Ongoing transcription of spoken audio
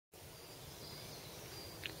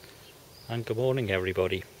And good morning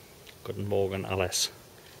everybody. Good morning Alice.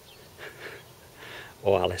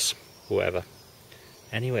 Or Alice, whoever.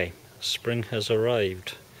 Anyway, spring has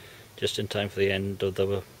arrived. Just in time for the end of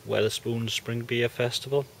the Wetherspoon Spring Beer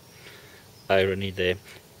Festival. Irony there.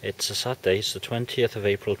 It's a Saturday, it's the 20th of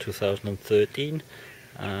April 2013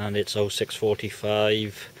 and it's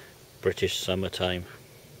 06:45 British summertime.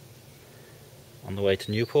 On the way to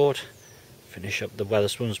Newport, finish up the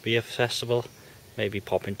Wetherspoons Beer Festival, maybe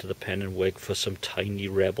pop into the Pen and Wig for some Tiny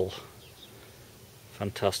Rebel.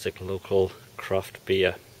 Fantastic local craft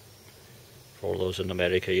beer. For all those in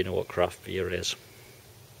America, you know what craft beer is.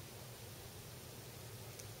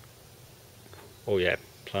 Oh yeah,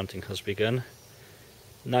 planting has begun.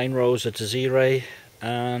 9 rows of Desiree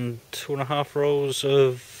and 2.5 rows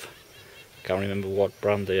of, can't remember what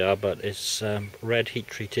brand they are, but it's red heat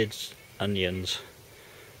treated onions.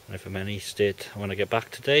 And if I'm in any state when I get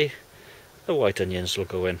back today, the white onions will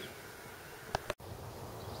go in.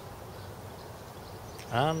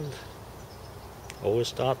 And always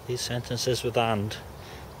start these sentences with "and,"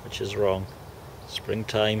 which is wrong.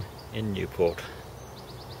 Springtime in Newport.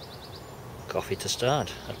 Coffee to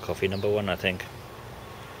start, at coffee number 1 I think.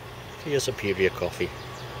 Here's Superior coffee.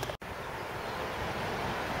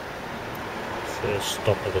 First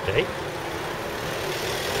stop of the day.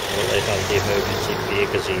 Well, they have the emergency beer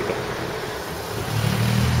gazebo.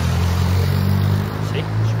 See,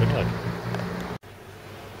 spring-like.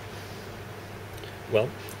 Well,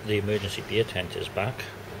 the emergency beer tent is back.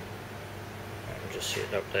 I'll just see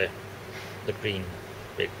it out there. The green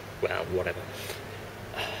big, well, whatever.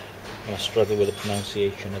 I'm going to struggle with the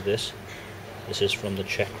pronunciation of this. This is from the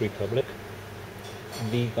Czech Republic.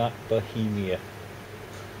 Vivat Bohemia.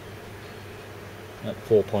 At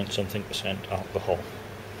 4.something% alcohol.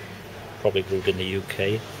 Probably brewed in the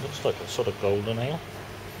UK. Looks like a sort of golden ale.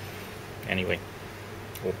 Anyway,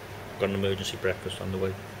 got an emergency breakfast on the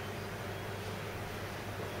way.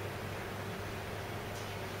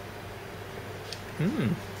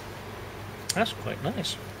 That's quite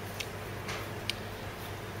nice.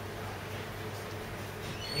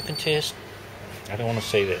 You can taste, I don't want to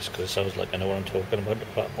say this because it sounds like I know what I'm talking about,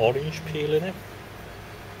 but orange peel in it.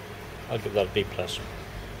 I'll give that a B+.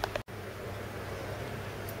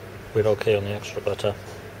 We're okay on the extra butter.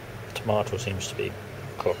 Tomato seems to be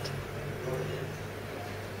cooked.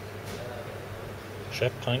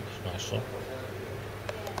 Czech pint is nice though.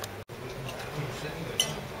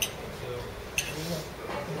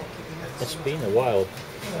 It's been a while.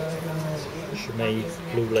 Chimay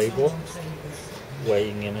Blue Label,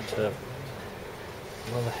 weighing in at a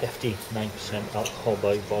rather hefty 9% alcohol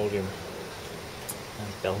by volume.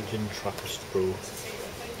 And Belgian Trappist brew.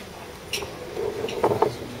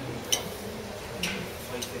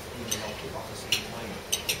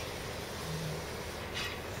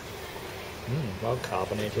 Well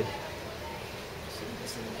carbonated.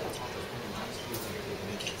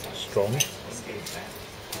 Strong.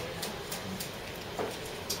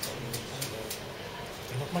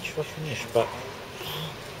 Not much of a finish, but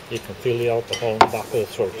you can feel the alcohol in the back of the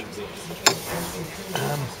throat.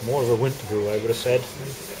 More of a winter brew, I would have said.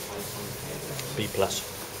 B+.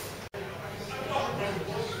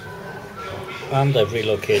 And I've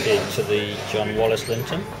relocated to the John Wallace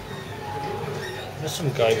Linton. There's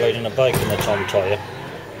some guy riding a bike in the Tom Toyer.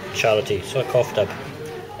 Charity, so I coughed up.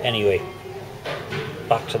 Anyway,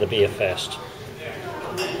 back to the beer fest.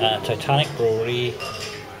 Titanic Brewery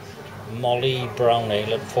Molly Brown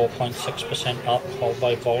Ale at 4.6% alcohol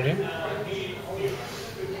by volume.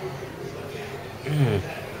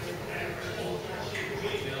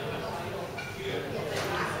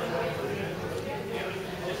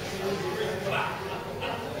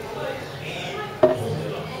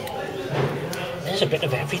 There's a bit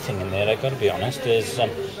of everything in there, I've got to be honest. There's the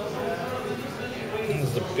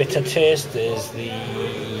bitter taste, there's the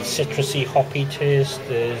citrusy hoppy taste,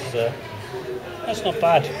 there's that's not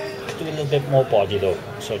bad. Do a little bit more body though,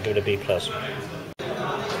 so I'll give it a B+.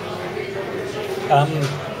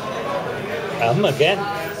 Again,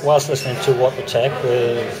 whilst listening to What the Tech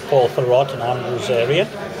with Paul Thurrott and Andrew Zarian.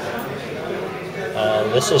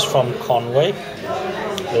 This is from Conway,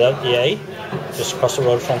 without the A, just across the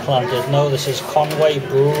road from Llandudno. This is Conway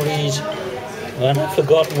Brewery's, and I've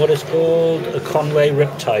forgotten what it's called, a Conway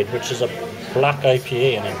Riptide, which is a black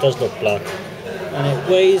IPA, and it does look black. And it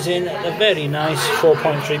weighs in at a very nice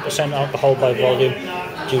 4.3% alcohol by volume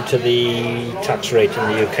due to the tax rate in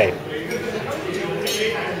the UK.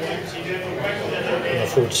 And the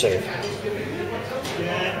food safe.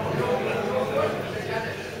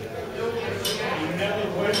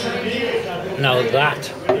 Now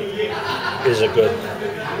that is a good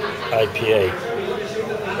IPA.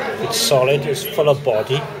 You It's solid, it's full of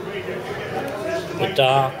body. The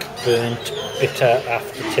dark, burnt, bitter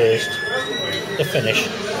aftertaste. The finish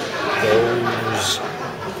goes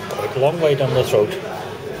quite a long way down the throat.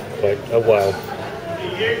 Quite a wow.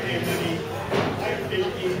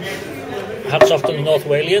 Hats off to the North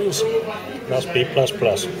Walians. That's B++.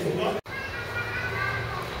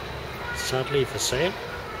 Sadly for sale,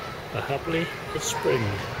 but happily it's spring.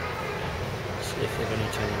 See if they've any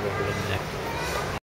tiny rubble in there.